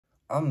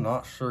I'm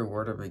not sure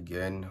where to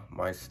begin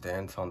my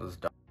stance on this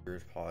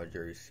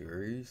Dodgers-Padres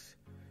series,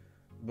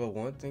 but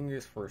one thing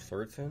is for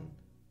certain,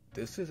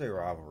 this is a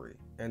rivalry.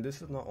 And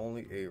this is not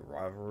only a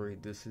rivalry,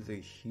 this is a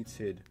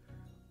heated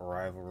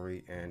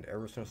rivalry. And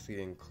ever since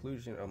the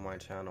inclusion of my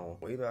channel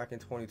way back in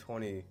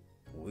 2020,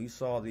 we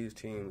saw these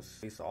teams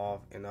face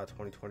off in that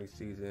 2020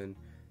 season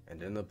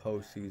and in the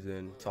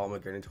postseason. Saw them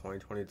again in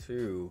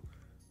 2022,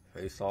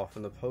 face off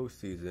in the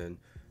postseason.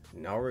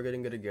 Now we're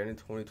getting it again in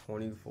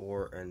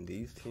 2024, and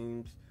these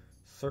teams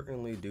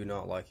certainly do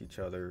not like each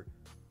other.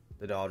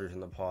 The Dodgers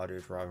and the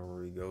Padres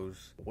rivalry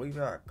goes way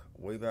back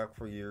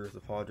for years. The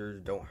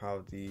Padres don't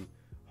have the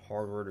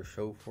hardware to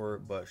show for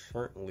it, but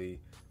certainly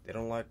they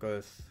don't like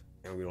us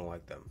and we don't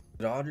like them.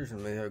 The Dodgers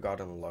may have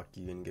gotten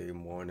lucky in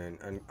Game 1,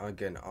 and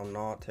again, I'm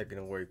not taking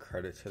away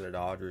credit to the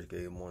Dodgers'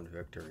 Game 1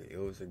 victory. It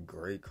was a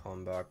great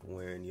comeback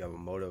win.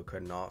 Yamamoto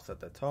could not set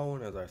the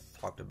tone. As I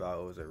talked about,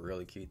 it was a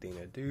really key thing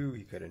to do.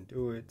 He couldn't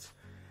do it.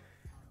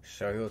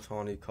 Shohei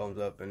Ohtani comes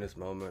up in this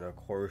moment. Of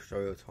course,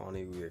 Shohei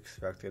Ohtani, we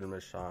expected him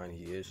to shine.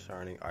 He is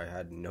shining. I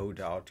had no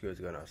doubt he was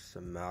going to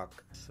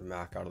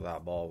smack out of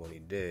that ball when he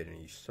did, and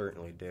he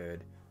certainly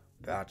did.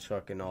 Bat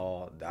chuck and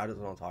all, that is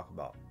what I'm talking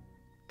about.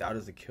 That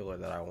is the killer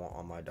that I want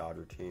on my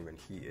Dodger team, and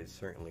he is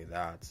certainly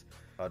that.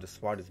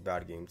 Despite his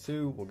bad Game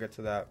 2, we'll get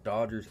to that.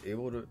 Dodgers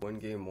able to win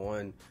Game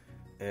 1,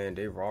 and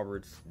Dave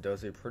Roberts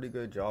does a pretty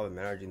good job of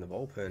managing the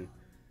bullpen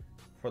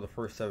for the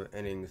first 7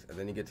 innings, and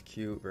then he gets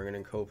cute, bringing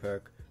in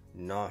Kopech.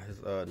 Not his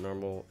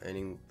normal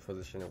inning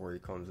position where he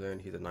comes in.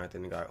 He's a 9th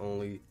inning guy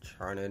only.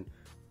 Treinen,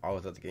 I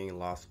was at the game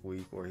last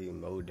week where he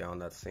mowed down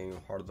that same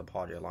heart of the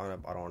Padre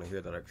lineup. I don't want to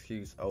hear that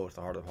excuse, oh, it's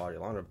the heart of the Padre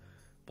lineup.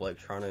 Blake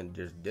Treinen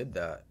just did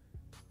that.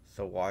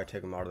 So why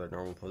take him out of their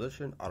normal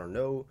position? I don't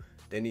know.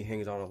 Then he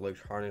hangs on to Blake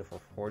Treinen for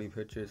 40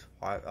 pitches,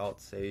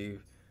 5-out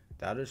save.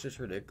 That is just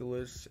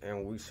ridiculous,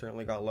 and we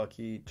certainly got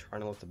lucky.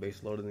 Treinen left the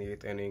base loaded in the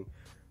 8th inning.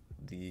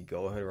 The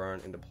go-ahead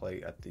run into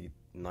play at the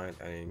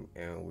 9th inning,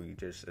 and we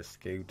just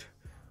escaped.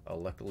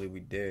 Luckily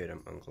we did.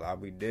 I'm glad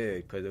we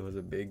did, because it was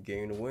a big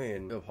game to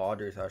win. The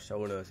Padres have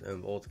shown us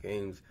in both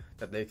games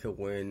that they could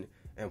win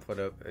and put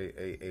up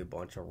a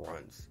bunch of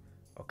runs.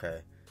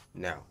 Okay,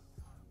 now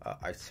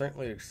I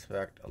certainly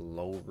expect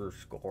lower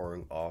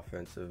scoring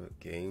offensive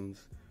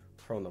games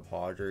from the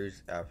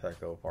Padres at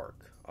Petco Park.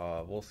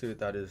 We'll see if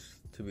that is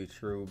to be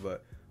true,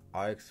 but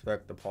I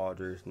expect the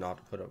Padres not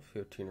to put up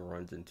 15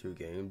 runs in 2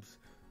 games.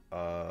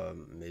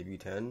 Maybe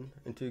 10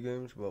 in 2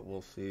 games, but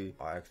we'll see.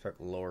 I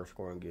expect lower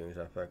scoring games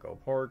at Petco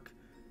Park.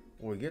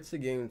 When we get to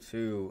Game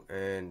 2,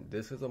 and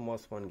this is a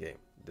must-win game.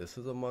 This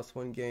is a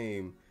must-win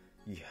game.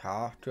 You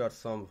have to, at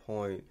some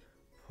point,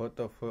 put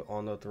the foot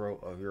on the throat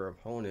of your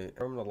opponent.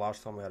 I remember the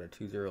last time we had a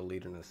 2-0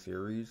 lead in a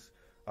series.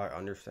 I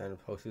understand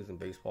postseason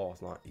baseball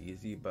is not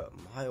easy, but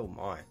my oh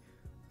my.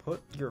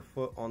 Put your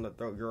foot on the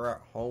throat. You're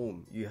at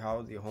home. You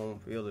have the home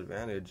field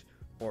advantage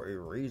for a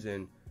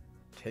reason.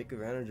 Take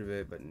advantage of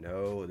it, but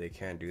no, they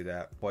can't do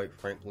that. Quite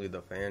frankly,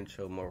 the fans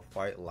showed more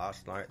fight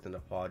last night than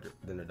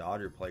the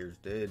Dodger players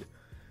did.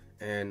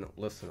 And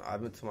listen,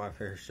 I've been to my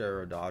fair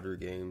share of Dodger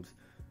games,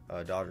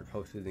 Dodger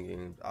postseason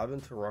games. I've been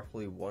to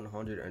roughly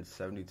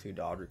 172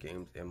 Dodger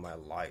games in my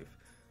life.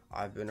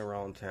 I've been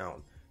around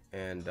town,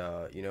 and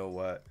you know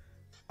what?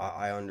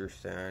 I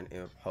understand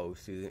in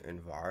postseason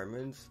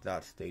environments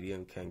that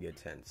stadium can get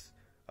tense.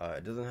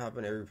 It doesn't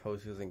happen every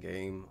postseason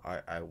game.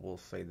 I will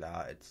say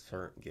that it's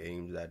certain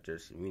games that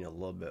just mean a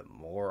little bit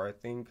more, I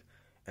think.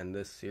 And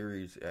this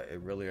series, it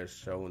really has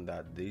shown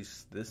that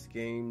this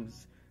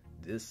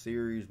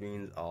series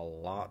means a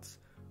lot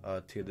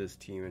to this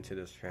team and to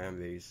this fan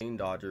base. Seeing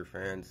Dodger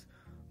fans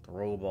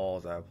throw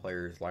balls at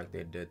players like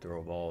they did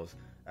throw balls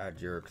at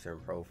Jerks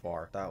and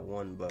Profar. That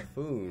one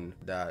buffoon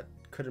that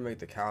couldn't make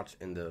the catch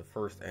in the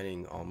first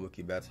inning on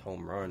Mookie Betts'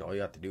 home run, all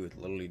you have to do is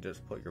literally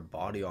just put your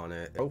body on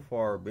it.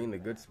 Profar, being the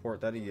good sport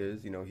that he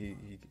is, you know, he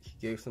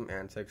gave some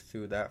antics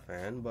to that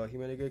fan, but he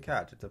made a good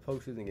catch. It's a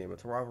postseason game,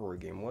 it's a rivalry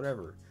game,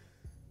 whatever.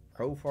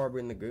 Profar,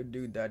 being the good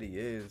dude that he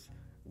is,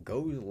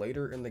 goes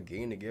later in the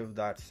game to give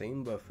that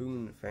same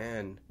buffoon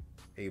fan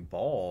a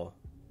ball,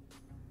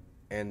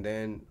 and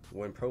then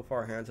when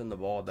Profar hands him the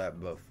ball,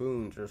 that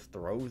buffoon just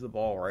throws the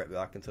ball right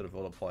back into the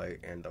field of play,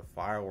 and the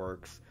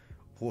fireworks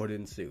would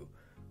ensue.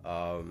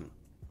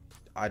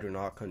 I do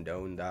not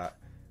condone that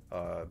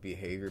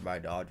behavior by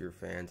Dodger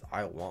fans.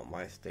 I want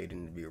my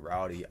stadium to be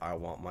rowdy. I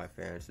want my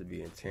fans to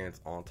be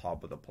intense, on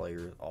top of the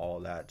players, all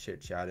that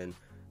chit-chatting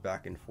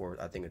back and forth.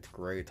 I think it's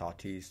great.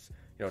 Tatis,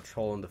 you know,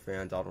 trolling the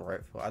fans out in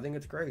right field. I think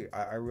it's great.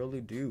 I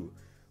really do.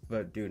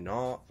 But do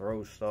not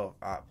throw stuff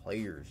at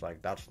players.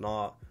 Like, that's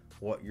not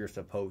what you're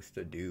supposed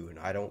to do, and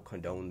I don't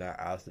condone that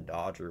as the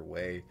Dodger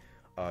way.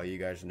 You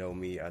guys know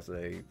me as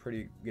a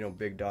pretty, you know,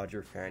 big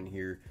Dodger fan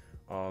here.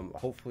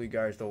 Hopefully you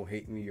guys don't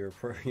hate me or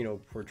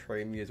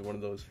portray me as one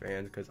of those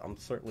fans, because I'm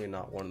certainly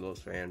not one of those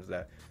fans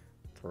that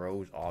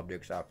throws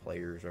objects at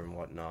players and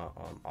whatnot.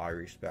 I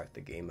respect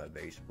the game of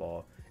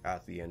baseball.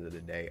 At the end of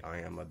the day, I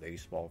am a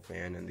baseball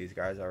fan, and these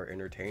guys are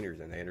entertainers,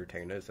 and they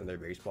entertain us, and they're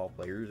baseball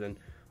players, and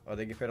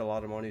They get paid a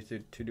lot of money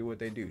to do what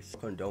they do. So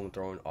condone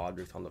throwing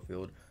objects on the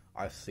field.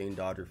 I've seen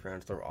Dodger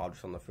fans throw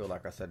objects on the field,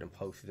 like I said, in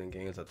postseason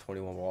games, a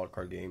 21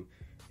 wildcard game.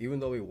 Even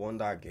though we won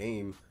that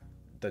game,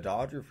 the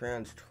Dodger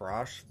fans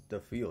trashed the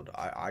field.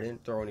 I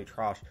didn't throw any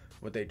trash,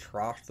 but they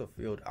trashed the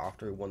field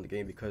after we won the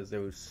game because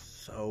there was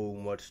so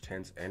much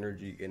tense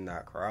energy in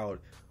that crowd.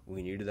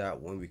 We needed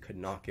that when we could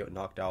not get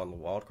knocked out in the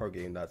wildcard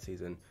game that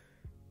season,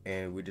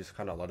 and we just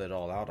kind of let it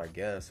all out, I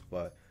guess.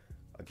 But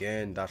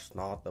again, that's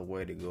not the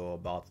way to go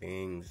about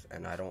things,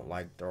 and I don't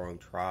like throwing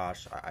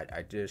trash.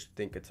 I just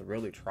think it's a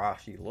really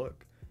trashy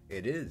look.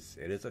 It is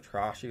a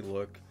trashy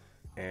look,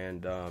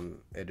 and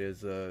it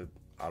is a,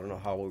 I don't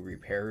know how we'll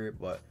repair it,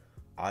 but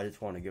I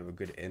just want to give a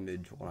good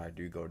image when I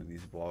do go to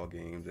these ball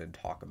games and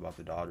talk about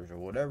the Dodgers or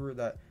whatever,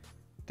 that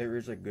there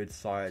is a good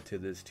side to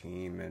this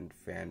team and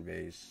fan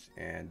base,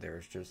 and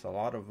there's just a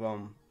lot of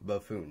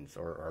buffoons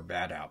or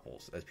bad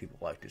apples, as people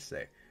like to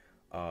say.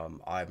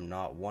 I'm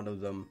not one of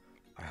them,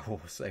 I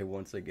will say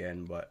once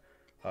again, but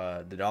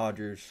the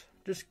Dodgers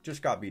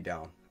just got beat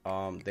down.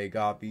 They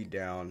got beat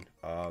down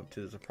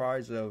to the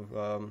surprise of,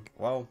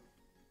 well,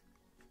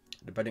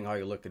 depending how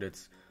you look at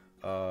it,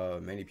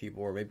 many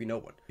people, or maybe no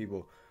one.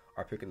 People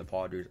are picking the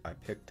Padres. I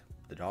picked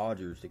the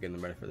Dodgers to give them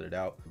the benefit of the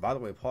doubt. By the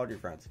way, Padres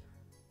fans,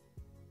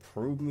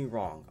 prove me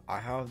wrong. I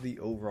have the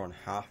over on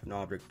half an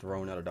object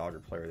thrown at a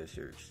Dodger player this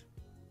series.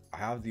 I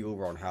have the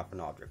over on half an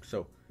object.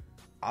 So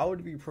I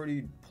would be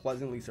pretty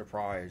pleasantly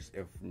surprised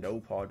if no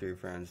Padre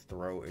fans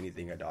throw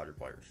anything at Dodger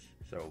players.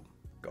 So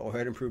go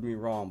ahead and prove me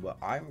wrong, but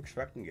I'm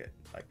expecting it.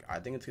 Like, I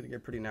think it's going to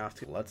get pretty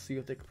nasty. Let's see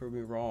if they can prove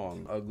me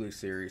wrong. Ugly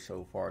series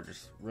so far,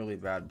 just really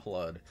bad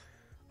blood.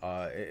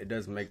 It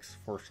does make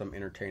for some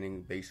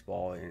entertaining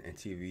baseball and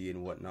TV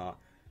and whatnot.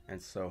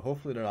 And so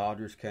hopefully the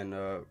Dodgers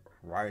can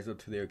rise up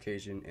to the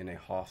occasion in a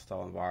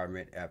hostile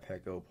environment at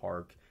Petco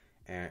Park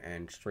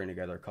and string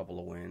together a couple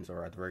of wins,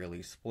 or at the very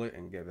least split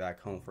and get back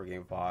home for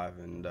Game 5.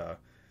 And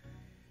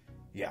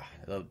yeah,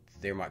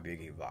 there might be a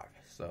Game 5.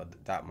 So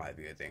that might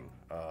be a thing.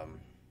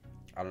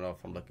 I don't know if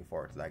I'm looking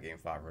forward to that Game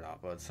 5 or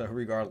not. But so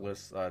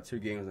regardless, 2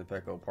 games in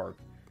Petco Park.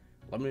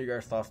 Let me know your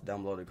guys' thoughts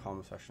down below in the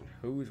comment section.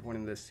 Who's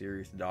winning this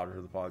series, the Dodgers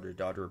or the Padres?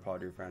 Dodger or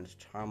Padre fans,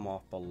 chime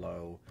off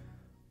below.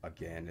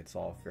 Again, it's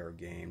all fair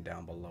game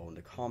down below in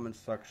the comment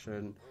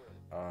section.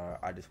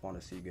 I just want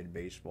to see good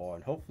baseball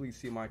and hopefully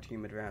see my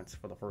team advance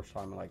for the first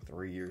time in like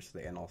 3 years to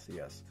the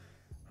NLCS.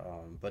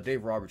 But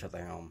Dave Roberts at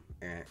the helm,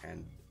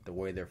 and the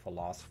way their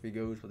philosophy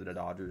goes with the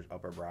Dodgers,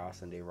 upper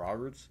brass, and Dave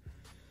Roberts,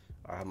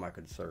 I have my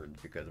concerns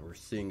because we're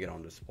seeing it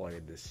on display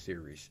in this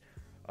series.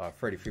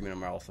 Freddie Freeman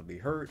might also be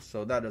hurt,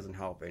 so that doesn't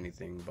help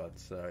anything.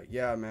 But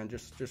yeah, man,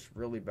 just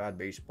really bad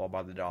baseball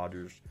by the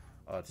Dodgers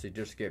to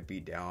just get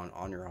beat down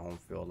on your home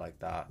field like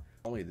that.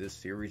 Only this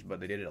series,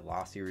 but they did it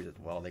last series as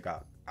well. They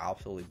got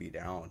absolutely beat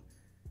down.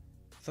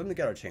 Something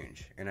got to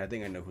change, and I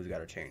think I know who's got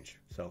to change.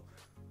 So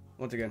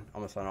once again,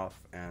 I'm gonna sign off,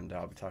 and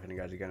I'll be talking to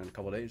you guys again in a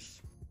couple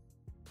days.